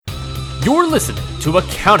You're listening to a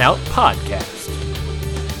Countout Podcast.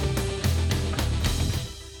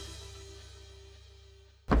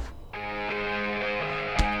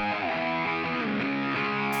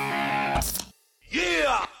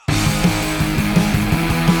 Yeah!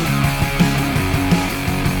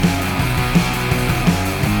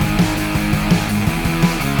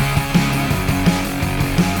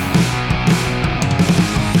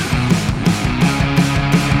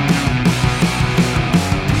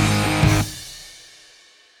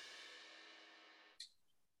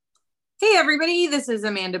 Hey everybody, this is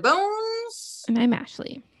Amanda Bones. And I'm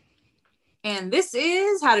Ashley. And this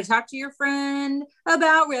is How to Talk to Your Friend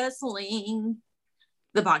About Wrestling,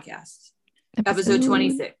 the podcast. Episode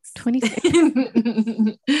 26.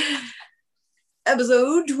 26.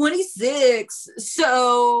 Episode 26.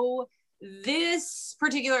 So this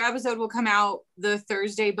particular episode will come out the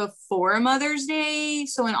Thursday before Mother's Day.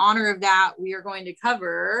 So in honor of that, we are going to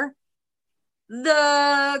cover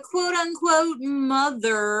the quote unquote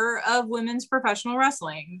mother of women's professional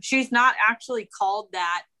wrestling. She's not actually called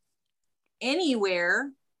that anywhere,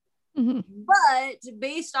 but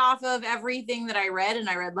based off of everything that I read, and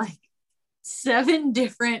I read like 7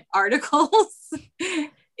 different articles,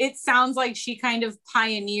 it sounds like she kind of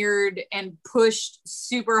pioneered and pushed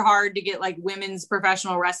super hard to get like women's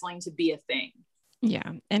professional wrestling to be a thing.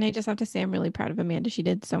 Yeah. And I just have to say, I'm really proud of Amanda. She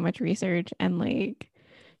did so much research and like,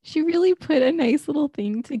 she really put a nice little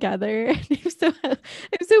thing together. I'm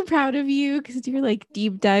so proud of you because you're like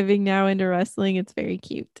deep diving now into wrestling. It's very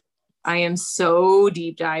cute. I am so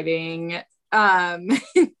deep diving.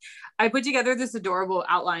 I put together this adorable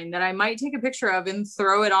outline that I might take a picture of and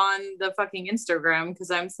throw it on the fucking Instagram because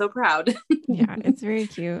I'm so proud. Yeah, it's very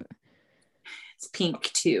cute. It's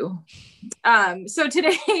pink too. So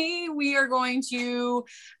today we are going to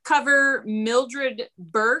cover Mildred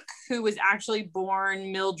Burke, who was actually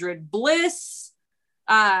born Mildred Bliss.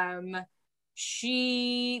 Because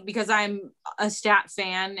I'm a stat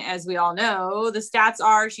fan, as we all know, the stats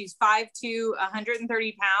are she's 5'2",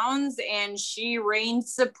 130 pounds, and she reigned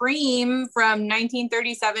supreme from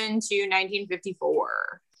 1937 to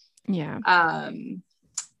 1954. Yeah.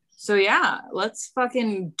 So yeah, let's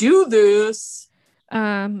fucking do this.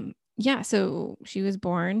 Yeah, so she was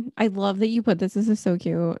born. I love that you put this. This is so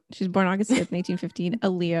cute. She was born August 5th, 1915, a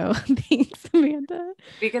Leo. Thanks, Amanda.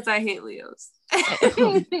 Because I hate Leos.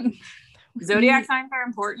 Zodiac signs are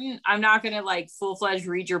important. I'm not going to like full-fledged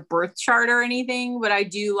read your birth chart or anything, but I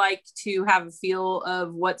do like to have a feel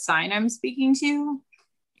of what sign I'm speaking to.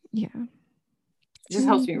 Yeah. It just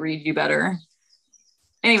helps me read you better.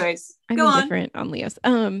 Anyways, I'm go on. Different on Leos.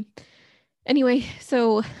 Anyway,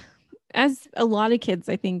 so as a lot of kids,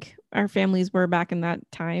 I think our families were back in that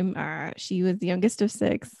time. She was the youngest of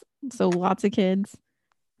 6, so lots of kids.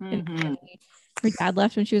 Mm-hmm. Her dad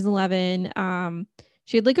left when she was 11.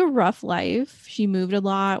 She had like a rough life. She moved a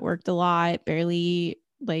lot, worked a lot, barely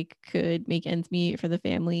like could make ends meet for the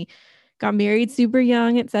family. Got married super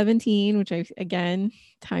young at 17, which again,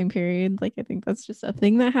 time period. Like, I think that's just a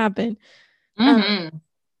thing that happened. Mm-hmm.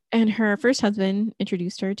 And her first husband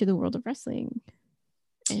introduced her to the world of wrestling,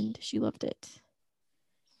 and she loved it.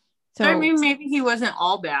 So I mean, maybe he wasn't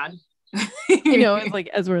all bad. you know, it's like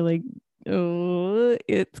as we're like, oh,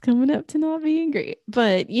 it's coming up to not being great,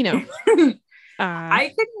 but you know.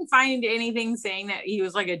 I couldn't find anything saying that he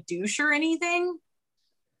was like a douche or anything.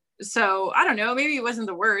 So I don't know. Maybe it wasn't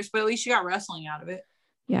the worst, but at least she got wrestling out of it.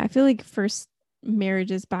 Yeah, I feel like first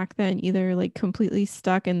marriages back then either like completely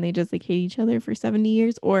stuck and they just like hate each other for 70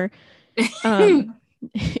 years, or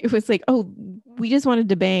it was like, oh, we just wanted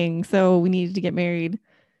to bang, so we needed to get married.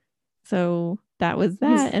 So that was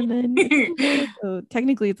that. And then so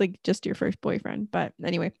technically it's like just your first boyfriend. But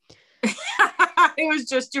anyway. It was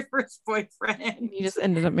just your first boyfriend. You just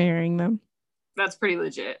ended up marrying them. That's pretty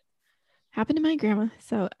legit. Happened to my grandma.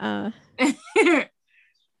 So I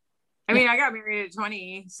mean, I got married at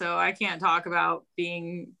 20, so I can't talk about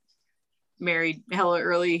being married hella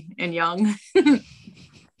early and young.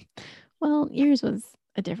 Well, yours was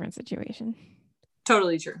a different situation.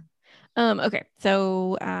 Totally true. Okay.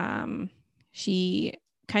 So she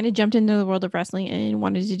kind of jumped into the world of wrestling and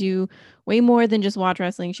wanted to do way more than just watch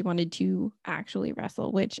wrestling. She wanted to actually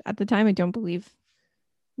wrestle, which at the time I don't believe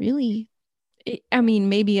really. I mean,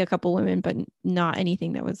 maybe a couple women, but not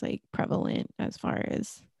anything that was like prevalent as far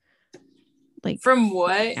as like from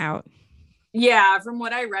what out. Yeah, from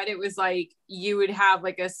what I read, it was like you would have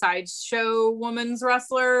like a sideshow women's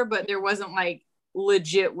wrestler, but there wasn't like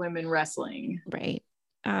legit women wrestling. Right.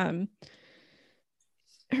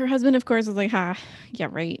 Her husband, of course, was like, yeah,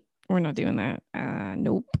 right. We're not doing that.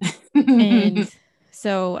 Nope. And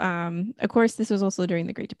So of course this was also during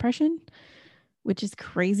the Great Depression, which is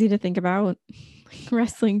crazy to think about,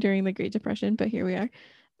 wrestling during the Great Depression, but here we are.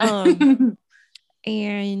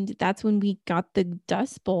 And that's when we got the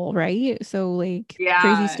Dust Bowl, right? So like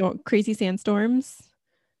crazy sandstorms.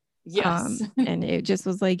 Yes. And it just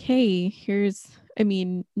was like, hey, here's, I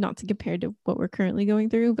mean, not to compare to what we're currently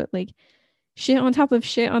going through, but like shit on top of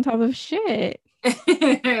shit on top of shit.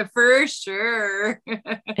 For sure.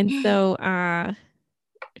 And so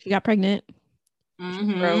she got pregnant,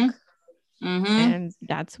 she broke, and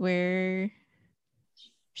that's where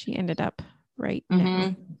she ended up right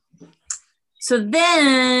now. So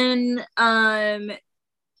then I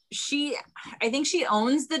think she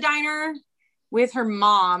owns the diner with her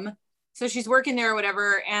mom. So she's working there or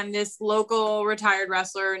whatever. And this local retired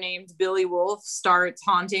wrestler named Billy Wolf starts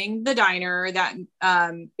haunting the diner that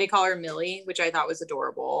they call her Millie, which I thought was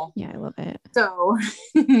adorable. Yeah, I love it. So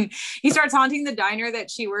he starts haunting the diner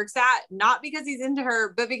that she works at, not because he's into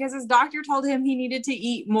her, but because his doctor told him he needed to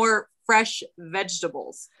eat more fresh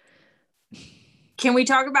vegetables. Can we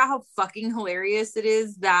talk about how fucking hilarious it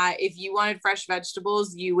is that if you wanted fresh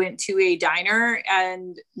vegetables, you went to a diner,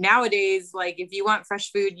 and nowadays, like if you want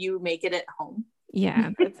fresh food, you make it at home?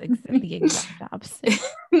 Yeah, that's the exact opposite.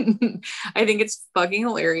 I think it's fucking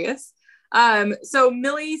hilarious. So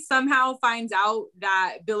Millie somehow finds out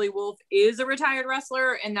that Billy Wolf is a retired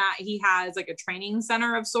wrestler and that he has like a training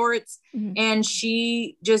center of sorts. And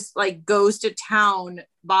she just like goes to town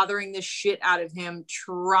bothering the shit out of him,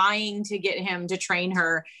 trying to get him to train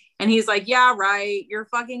her. And he's like, yeah, right. You're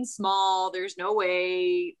fucking small. There's no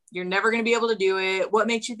way. You're never going to be able to do it. What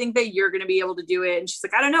makes you think that you're going to be able to do it? And she's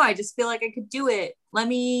like, I don't know. I just feel like I could do it. Let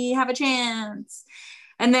me have a chance.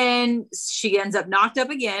 And then she ends up knocked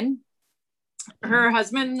up again. Her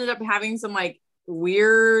husband ended up having some like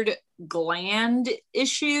weird gland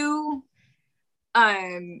issue.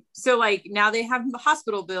 So like now they have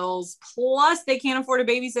hospital bills, plus they can't afford a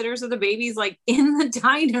babysitter, so the baby's like in the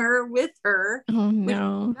diner with her. Oh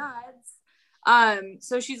no.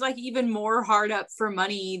 So she's like even more hard up for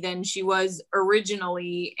money than she was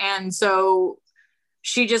originally, and so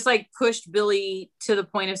she just like pushed Billy to the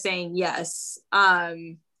point of saying yes.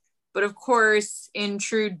 But of course, in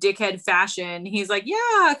true dickhead fashion, he's like,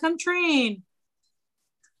 yeah, come train.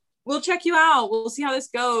 We'll check you out. We'll see how this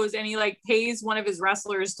goes. And he like pays one of his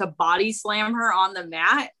wrestlers to body slam her on the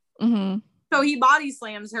mat. So he body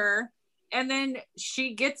slams her. And then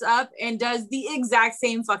she gets up and does the exact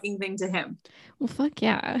same fucking thing to him. Well, fuck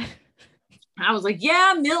yeah. I was like,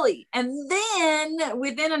 yeah, Millie. And then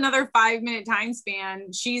within another 5-minute time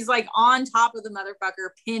span, she's like on top of the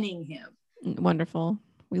motherfucker, pinning him. Wonderful.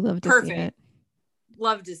 We love to see it.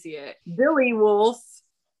 Love to see it. Billy Wolf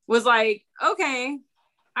was like, okay,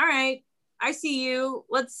 all right, I see you.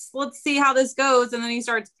 Let's see how this goes. And then he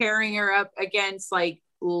starts pairing her up against like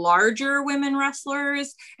larger women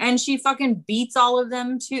wrestlers, and she fucking beats all of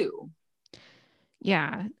them too.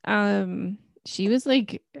 Yeah. She was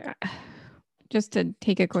like, just to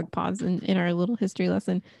take a quick pause in our little history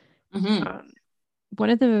lesson. One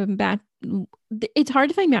of the it's hard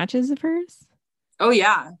to find matches of hers. Oh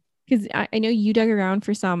yeah, because I know you dug around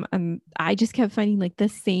for some, and I just kept finding like the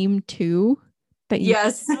same two that you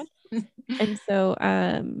and so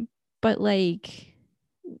but like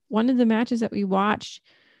one of the matches that we watched,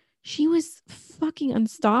 she was fucking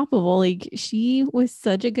unstoppable. Like she was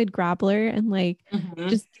such a good grappler, and like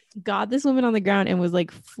just got this woman on the ground and was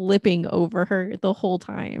like flipping over her the whole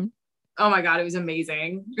time. Oh my god, it was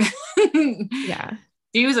amazing. Yeah,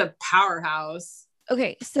 she was a powerhouse.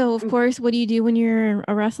 Okay, so of course, what do you do when you're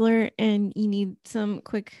a wrestler and you need some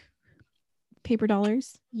quick paper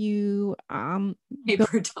dollars? You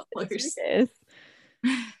paper dollars.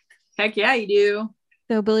 Heck yeah, you do.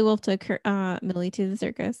 So Billy Wolf took her Millie to the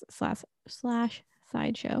circus slash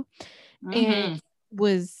sideshow, and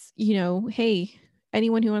was, you know, hey,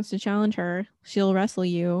 anyone who wants to challenge her, she'll wrestle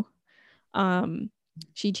you.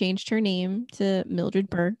 She changed her name to Mildred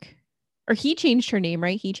Burke. Or he changed her name,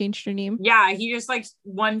 right? He changed her name. Yeah, he just like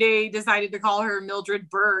one day decided to call her Mildred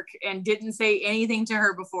Burke and didn't say anything to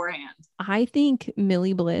her beforehand. I think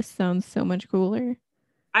Millie Bliss sounds so much cooler.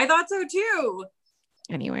 I thought so too.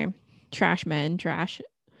 Anyway, trash.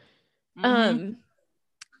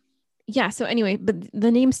 Yeah, so anyway, but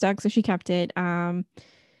the name stuck, so she kept it.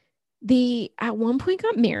 They at one point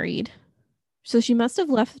got married. So she must have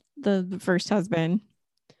left the first husband.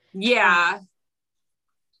 Yeah.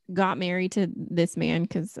 Got married to this man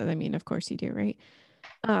because, I mean, of course you do, right?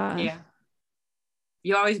 Yeah.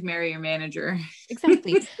 You always marry your manager.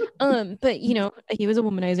 Exactly. But, you know, he was a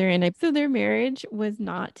womanizer, and so their marriage was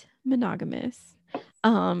not monogamous.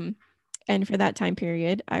 And for that time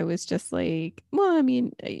period, I was just like, well, I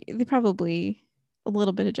mean, they probably a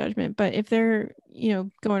little bit of judgment, but if they're,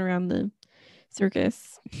 going around the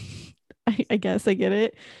circus, I guess I get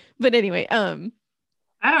it. But anyway, I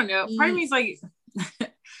don't know. Part of me is like,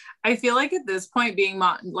 I feel like at this point being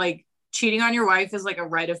like cheating on your wife is like a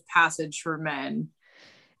rite of passage for men.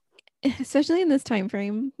 Especially in this time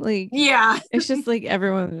frame, like, yeah, it's just like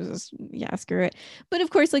everyone was just, yeah, screw it. But of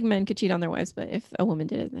course, like, men could cheat on their wives, but if a woman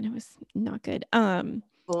did it, then it was not good.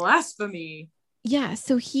 Blasphemy. Yeah,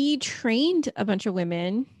 so he trained a bunch of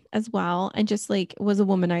women as well, and just like was a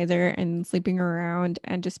womanizer and sleeping around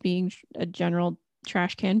and just being a general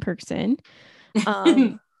trash can person.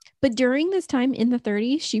 But during this time in the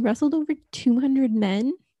 30s, she wrestled over 200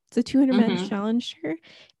 men. So 200 men challenged her,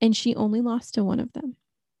 and she only lost to one of them.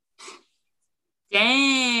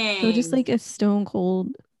 Dang. So just like a stone cold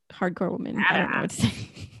hardcore woman. I don't know what to say.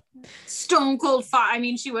 Stone cold fox. I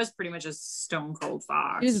mean, she was pretty much a stone cold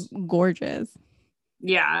fox. She was gorgeous.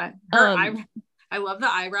 Yeah. I love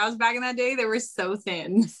the eyebrows back in that day. They were so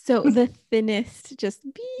thin. So the thinnest,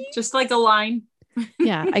 just like a line.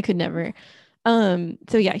 Yeah, I could never.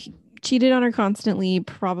 So yeah, he cheated on her constantly,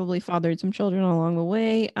 probably fathered some children along the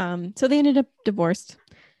way. So they ended up divorced.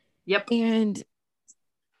 Yep. And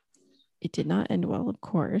it did not end well, of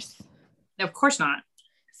course. Of course not.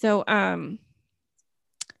 So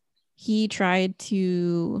he tried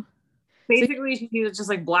to basically he was just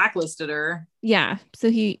like blacklisted her. Yeah.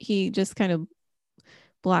 So he just kind of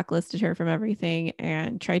blacklisted her from everything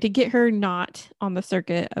and tried to get her not on the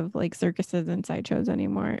circuit of like circuses and sideshows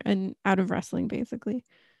anymore and out of wrestling, basically.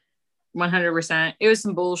 100%. It was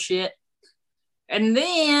some bullshit. And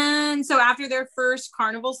then, so after their first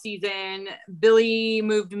carnival season, Billie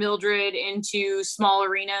moved Mildred into small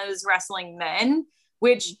arenas wrestling men,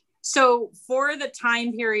 which, so for the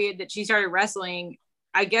time period that she started wrestling,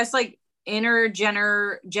 I guess like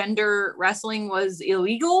intergender wrestling was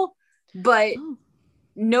illegal, but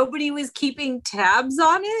nobody was keeping tabs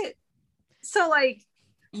on it. So like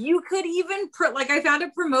you could even I found a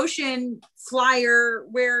promotion flyer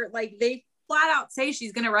where like they flat out say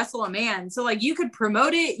she's gonna wrestle a man, so like you could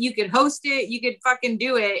promote it, you could host it, you could fucking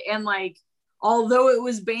do it, and like although it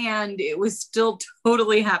was banned, it was still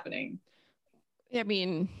totally happening. I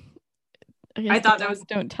mean, I thought that was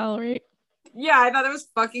don't tell, right? Yeah, I thought that was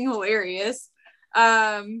fucking hilarious.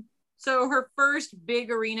 So her first big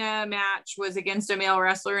arena match was against a male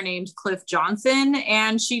wrestler named Cliff Johnson,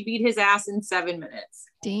 and she beat his ass in 7 minutes.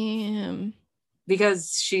 Damn.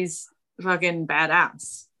 Because she's fucking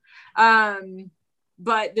badass.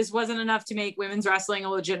 But this wasn't enough to make women's wrestling a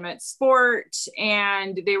legitimate sport,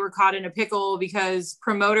 and they were caught in a pickle because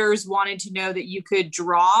promoters wanted to know that you could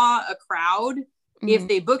draw a crowd if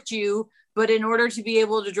they booked you, but in order to be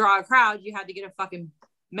able to draw a crowd, you had to get a fucking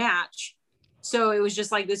match. So it was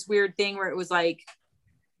just like this weird thing where it was like,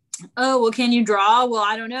 oh, well, can you draw? Well,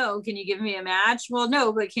 I don't know. Can you give me a match? Well,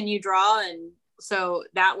 no, but can you draw? And so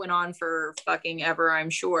that went on for fucking ever,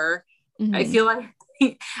 I'm sure. I feel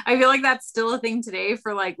like that's still a thing today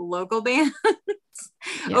for like local bands.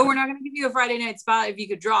 Yeah. Oh, we're not going to give you a Friday night spot if you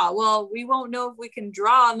could draw. Well, we won't know if we can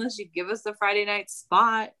draw unless you give us the Friday night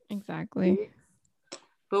spot. Exactly.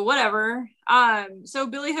 But whatever. So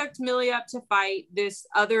Billie hooked Millie up to fight this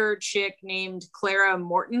other chick named Clara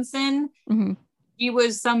Mortensen. She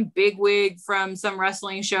was some bigwig from some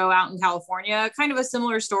wrestling show out in California. Kind of a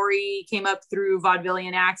similar story, came up through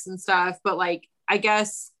vaudevillian acts and stuff. But like, I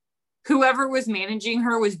guess whoever was managing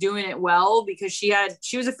her was doing it well because she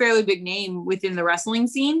was a fairly big name within the wrestling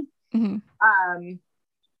scene.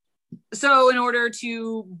 So in order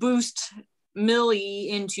to boost Millie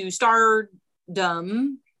into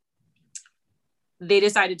stardom, they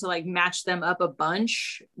decided to like match them up a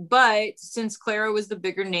bunch, but since Clara was the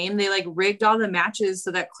bigger name, they like rigged all the matches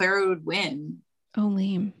so that Clara would win. Oh,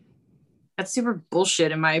 lame. That's super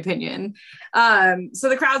bullshit in my opinion. So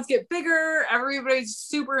the crowds get bigger, everybody's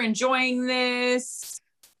super enjoying this,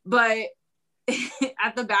 but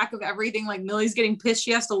at the back of everything, like Millie's getting pissed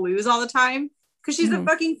she has to lose all the time because she's a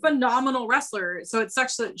fucking phenomenal wrestler. So it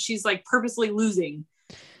sucks that she's like purposely losing.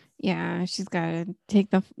 Yeah, she's got to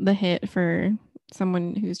take the hit for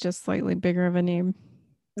someone who's just slightly bigger of a name.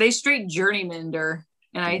 They straight journeymaned her,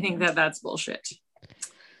 and I think that that's bullshit.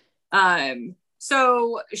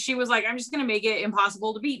 So she was like, I'm just gonna make it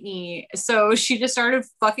impossible to beat me. So she just started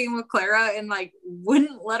fucking with Clara and like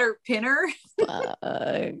wouldn't let her pin her.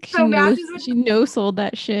 She no-sold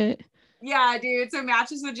that shit. Yeah, dude. So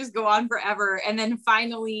matches would just go on forever. And then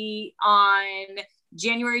finally on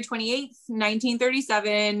January 28th,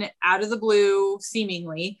 1937, out of the blue,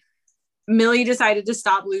 seemingly, Millie decided to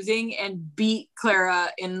stop losing and beat Clara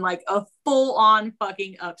in like a full-on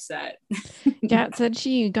fucking upset. Yeah, it said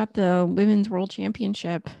she got the women's world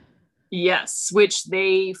championship. Yes, which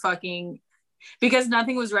they fucking, because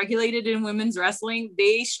nothing was regulated in women's wrestling,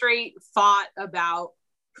 they straight fought about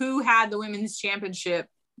who had the women's championship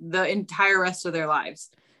the entire rest of their lives.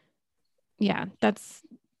 Yeah, that's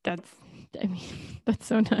I mean, that's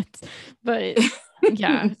so nuts. But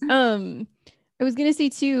yeah. I was gonna say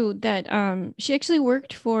too that she actually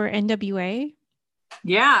worked for NWA.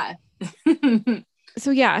 Yeah. So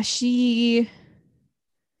yeah, she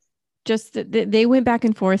just they went back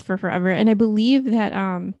and forth for forever, and I believe that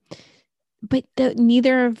but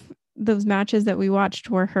neither of those matches that we watched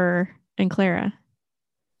were her and Clara.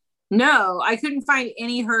 No, I couldn't find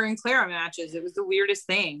any her and Clara matches. It was the weirdest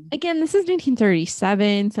thing. Again, this is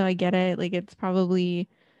 1937, so I get it. Like, it's probably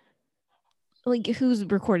like, who's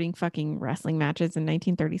recording fucking wrestling matches in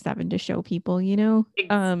 1937 to show people, you know?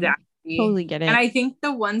 Exactly. Totally get it. And I think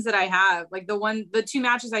the ones that I have, like the two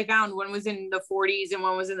matches I found, one was in the 40s and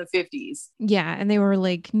one was in the 50s. Yeah, and they were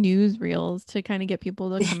like newsreels to kind of get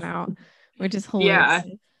people to come out, which is hilarious.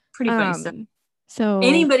 Yeah, pretty funny stuff. So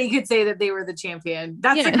anybody could say that they were the champion.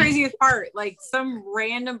 That's the craziest part. Like some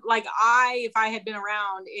random, like if I had been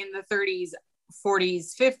around in the 30s,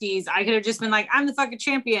 40s, 50s, I could have just been like, I'm the fucking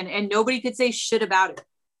champion, and nobody could say shit about it.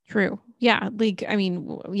 True. Yeah. Like, I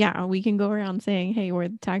mean, yeah, we can go around saying, hey, we're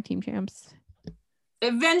the tag team champs.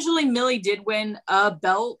 Eventually, Millie did win a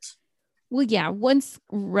belt. Well, yeah, once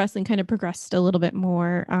wrestling kind of progressed a little bit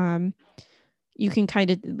more, you can kind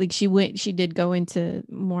of like she did go into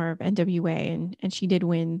more of NWA and she did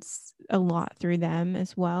win a lot through them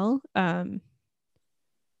as well.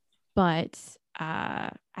 But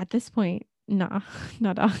at this point, nah,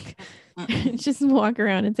 not dog. Just walk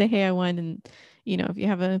around and say, hey, I won. And, you know, if you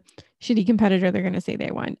have a shitty competitor, they're going to say they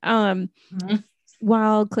won.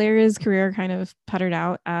 While Clara's career kind of puttered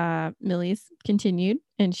out, Millie's continued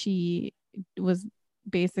and she was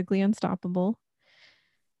basically unstoppable.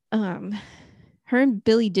 Her and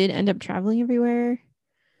Billy did end up traveling everywhere.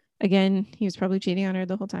 Again, he was probably cheating on her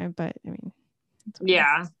the whole time, but I mean,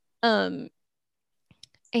 yeah.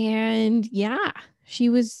 And yeah, she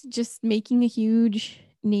was just making a huge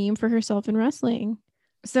name for herself in wrestling.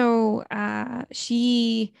 So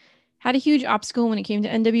she had a huge obstacle when it came to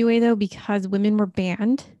NWA though, because women were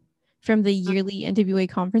banned from the yearly NWA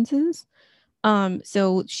conferences.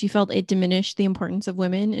 So she felt it diminished the importance of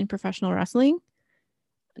women in professional wrestling.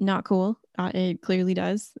 Not cool. It clearly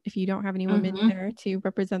does. If you don't have any women there to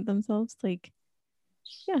represent themselves, like,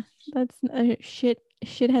 yeah, that's a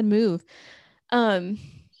shithead move.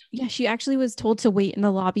 Yeah, she actually was told to wait in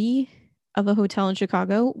the lobby of a hotel in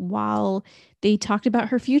Chicago while they talked about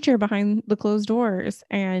her future behind the closed doors,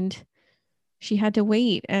 and she had to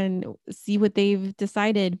wait and see what they've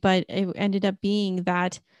decided. But it ended up being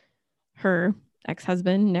that her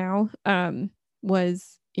ex-husband now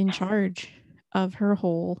was in charge of her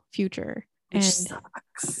whole future. Which and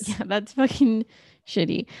sucks. Yeah, that's fucking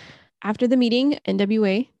shitty. After the meeting,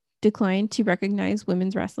 NWA declined to recognize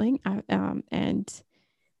women's wrestling, and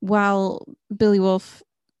while Billy Wolf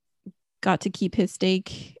got to keep his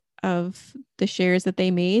stake of the shares that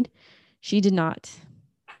they made, she did not.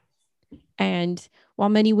 And while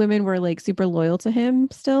many women were like super loyal to him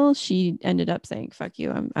still, she ended up saying, fuck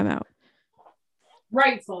you, I'm out.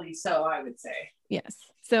 Rightfully so, I would say. Yes.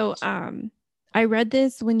 So I read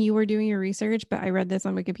this when you were doing your research, but I read this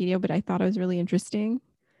on Wikipedia, but I thought it was really interesting.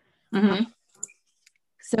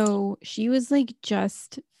 So she was like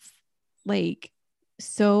just like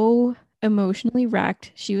so emotionally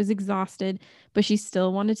wrecked. She was exhausted, but she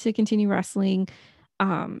still wanted to continue wrestling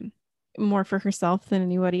more for herself than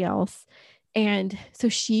anybody else. And so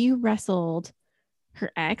she wrestled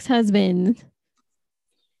her ex-husband,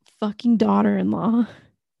 fucking daughter-in-law.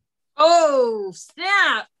 Oh,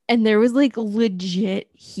 snap. And there was like legit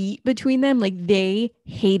heat between them. Like they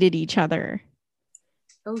hated each other.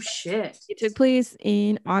 Oh, shit. It took place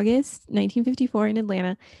in August 1954 in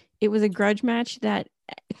Atlanta. It was a grudge match that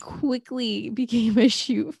quickly became a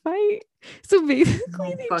shoot fight. So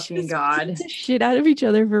basically, they fucking just God. beat the shit out of each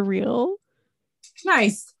other for real.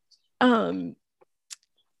 Nice. That's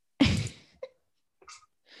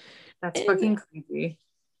fucking crazy.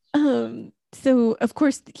 So of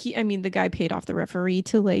course the guy paid off the referee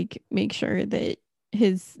to like make sure that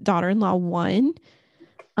his daughter-in-law won.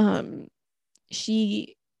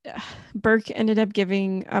 Burke ended up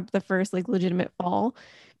giving up the first like legitimate fall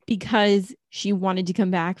because she wanted to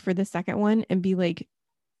come back for the second one and be like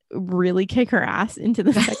really kick her ass into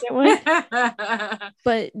the second one.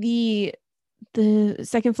 But the the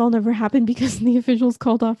second fall never happened because the officials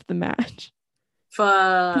called off the match.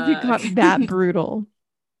 Fuck. It got that brutal.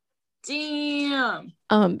 Damn.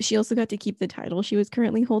 She also got to keep the title she was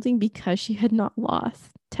currently holding because she had not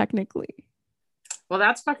lost, technically. Well,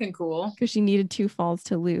 that's fucking cool. Because she needed 2 falls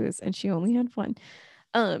to lose, and she only had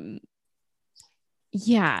 1.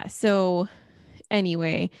 Yeah, so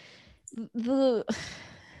anyway,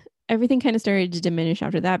 everything kind of started to diminish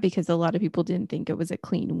after that because a lot of people didn't think it was a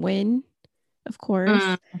clean win, of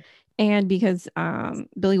course. And because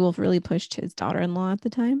Billy Wolf really pushed his daughter-in-law at the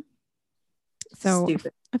time. So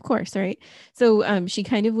Stupid. Of course, right? So she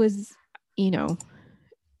kind of was,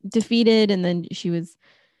 defeated, and then she was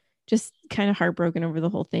just kind of heartbroken over the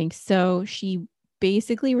whole thing. So she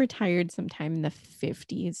basically retired sometime in the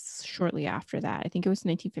 50s, shortly after that. I think it was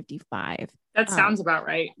 1955. That sounds about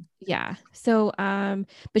right. Yeah. So,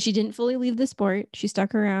 but she didn't fully leave the sport. She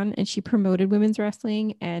stuck around and she promoted women's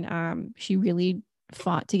wrestling, and she really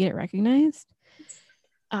fought to get it recognized.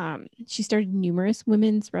 She started numerous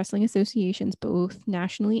women's wrestling associations, both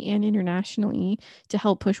nationally and internationally, to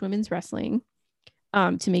help push women's wrestling,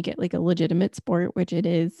 to make it like a legitimate sport, which it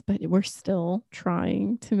is, but we're still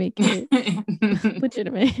trying to make it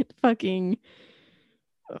legitimate. Fucking,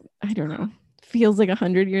 I don't know. Feels like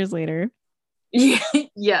 100 years later.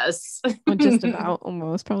 Yes. Just about,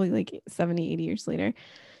 almost, probably like 70, 80 years later.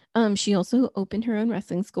 She also opened her own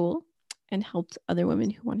wrestling school and helped other women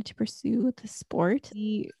who wanted to pursue the sport.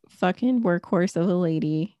 The fucking workhorse of a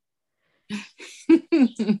lady.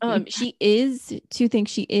 She is, 2 things.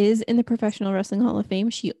 She is in the Professional Wrestling Hall of Fame.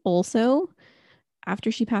 She also, after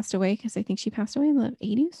she passed away, because I think she passed away in the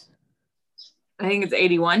 80s. I think it's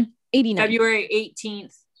 81. 89. February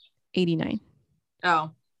 18th. 89.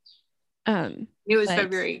 Oh. It was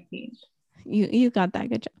February 18th. You got that.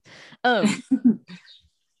 Good job.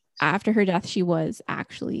 After her death, she was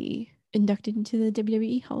actually inducted into the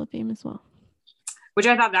WWE Hall of Fame as well. Which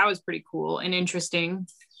I thought that was pretty cool and interesting.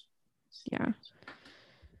 Yeah.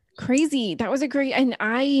 Crazy. That was a great, and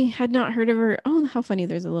I had not heard of her. Oh, how funny.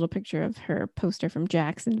 There's a little picture of her poster from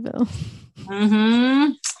Jacksonville.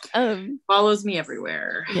 Follows me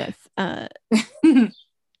everywhere. Yes.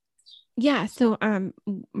 Yeah. So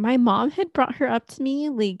my mom had brought her up to me,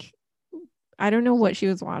 like, I don't know what she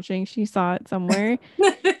was watching. She saw it somewhere.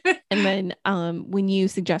 And then when you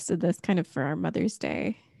suggested this kind of for our Mother's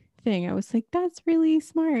Day thing, I was like, that's really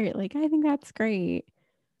smart. Like, I think that's great.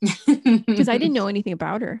 Because I didn't know anything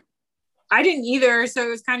about her. I didn't either. So it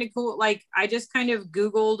was kind of cool. Like, I just kind of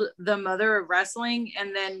Googled the mother of wrestling.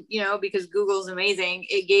 And then, because Google's amazing,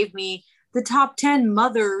 it gave me the top 10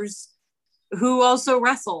 mothers who also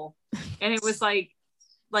wrestle. And it was like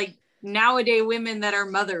nowadays women that are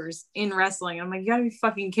mothers in wrestling. I'm like, you gotta be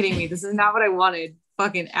fucking kidding me. This is not what I wanted.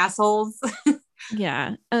 Fucking assholes.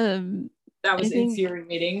 Yeah. That was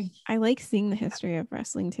infuriating. I like seeing the history of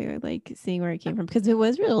wrestling too. I like seeing where it came from because it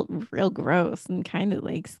was real gross and kind of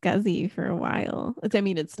like scuzzy for a while. I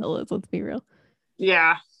mean, it still is. Let's be real.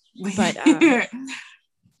 Yeah. But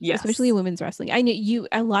yes. Especially women's wrestling. I know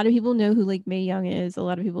a lot of people know who like Mae Young is. A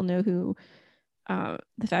lot of people know who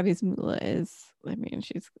the Fabulous Moolah is. I mean,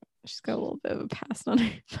 she's got a little bit of a past on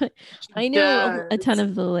her, but I know a ton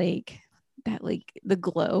of the the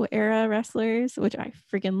Glow era wrestlers, which I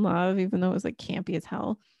freaking love, even though it was like campy as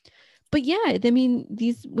hell. But yeah, I mean,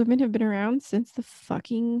 these women have been around since the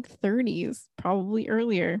fucking 30s, probably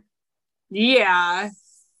earlier. Yeah,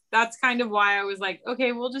 that's kind of why I was like,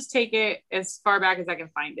 okay, we'll just take it as far back as I can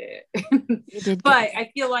find it. But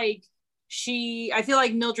I feel like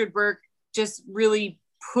Mildred Burke just really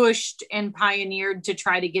pushed and pioneered to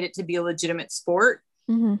try to get it to be a legitimate sport.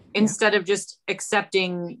 Mm-hmm. Instead of just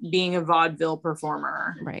accepting being a vaudeville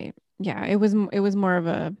performer. Right. Yeah. It was more of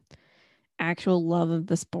a actual love of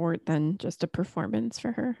the sport than just a performance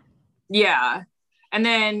for her. Yeah. And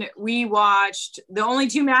then we watched the only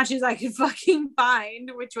 2 matches I could fucking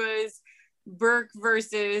find, which was Burke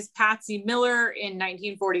versus Patsy Miller in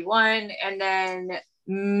 1941, and then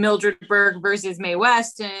Mildred Burke versus Mae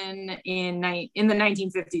Weston in the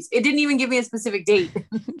 1950s. It didn't even give me a specific date.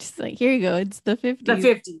 Just like, here you go. It's the 50s. The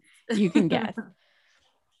 50s. You can guess.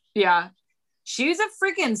 Yeah. She's a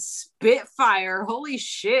freaking spitfire. Holy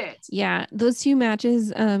shit. Yeah. Those 2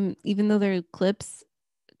 matches, even though they're clips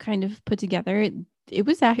kind of put together, it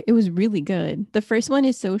was really good. The first one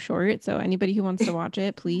is so short. So anybody who wants to watch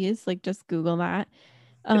it, please just Google that.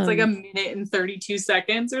 It's like 1 minute and 32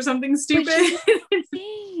 seconds or something stupid.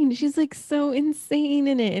 She's like so insane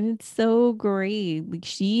in it, and it's so great. Like,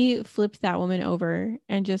 she flipped that woman over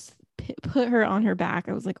and just put her on her back.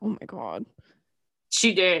 I was like, oh my god.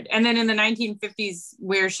 She did. And then in the 1950s,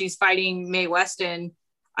 where she's fighting Mae Weston,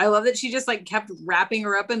 I love that she just like kept wrapping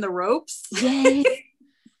her up in the ropes. Yes.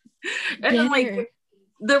 And then like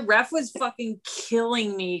the ref was fucking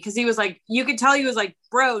killing me because he was like, you could tell he was like,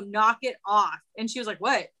 bro, knock it off. And she was like,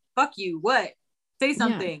 what? Fuck you. What? Say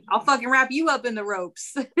something. Yeah. I'll fucking wrap you up in the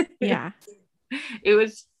ropes. Yeah. It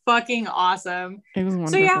was fucking awesome. It was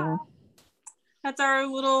wonderful. So yeah, that's our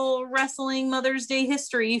little wrestling Mother's Day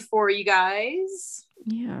history for you guys.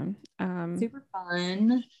 Yeah. Super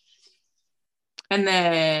fun. And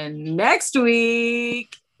then next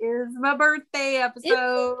week is my birthday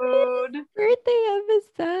episode.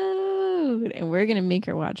 And we're gonna make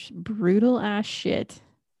her watch brutal ass shit,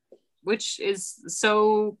 which is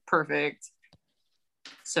so perfect.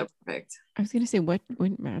 So perfect. I was gonna say, what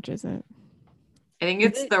match is it? I think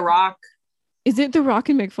it's The Rock. Is it The Rock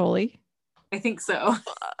and Mick Foley? I think so.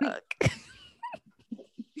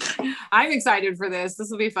 I'm excited for this.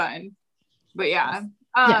 This will be fun. But yeah.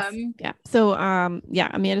 Yes. Yeah. So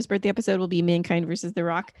Amanda's birthday episode will be Mankind versus The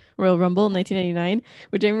Rock Royal Rumble 1999,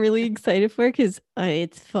 which I'm really excited for because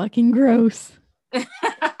it's fucking gross.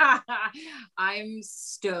 I'm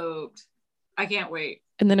stoked. I can't wait.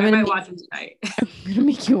 And then I might watch it tonight. I'm gonna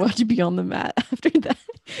make you watch Beyond the Mat after that.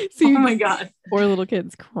 So oh my god. Poor little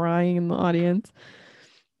kids crying in the audience.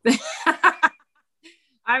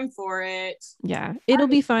 I'm for it. Yeah, it'll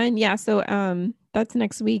be fun. Yeah, so that's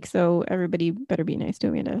next week. So everybody better be nice to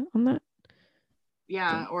Amanda on that.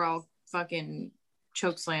 Yeah, or I'll fucking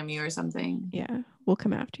choke slam you or something. Yeah, we'll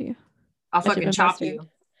come after you. I'll fucking chop you.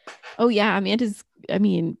 Oh yeah, Amanda's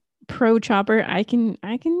pro chopper. I can,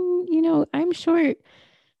 I'm short.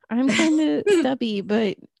 I'm kind of stubby,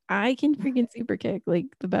 but I can freaking super kick like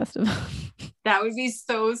the best of them. That would be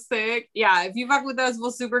so sick. Yeah, if you fuck with us,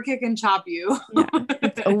 we'll super kick and chop you. Yeah,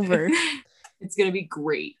 it's over. It's gonna be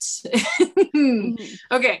great.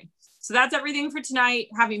 Okay, so that's everything for tonight.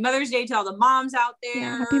 Happy Mother's Day to all the moms out there.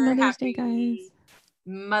 Yeah, happy Mother's Day, guys.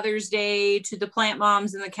 Mother's Day to the plant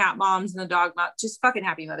moms and the cat moms and the dog moms. Just fucking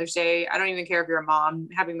happy Mother's Day. I don't even care if you're a mom.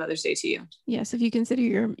 Happy Mother's Day to you. Yes, if you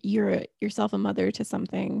consider yourself a mother to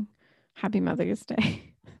something, happy Mother's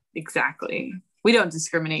Day. Exactly. We don't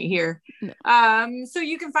discriminate here. No. So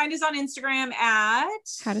you can find us on Instagram at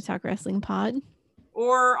How to Talk Wrestling Pod,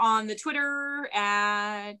 or on the Twitter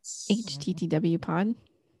at HTTW Pod.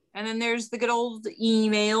 And then there's the good old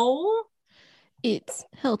email. It's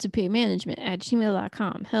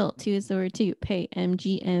hell2paymanagement@gmail.com. Hell 2 is the word 2. Pay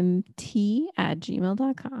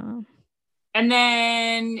MGMT@gmail.com. And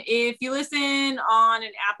then if you listen on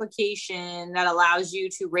an application that allows you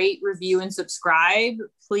to rate, review, and subscribe,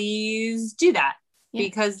 please do that. Yes.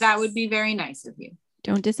 Because that would be very nice of you.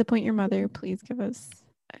 Don't disappoint your mother. Please give us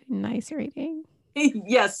a nice rating.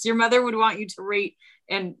 Yes, your mother would want you to rate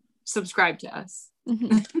and subscribe to us.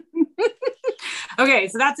 Mm-hmm. Okay,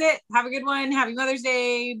 so that's it. Have a good one. Happy Mother's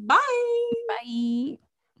Day. Bye. Bye.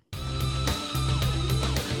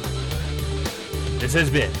 This has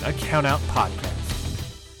been a Count Out Podcast.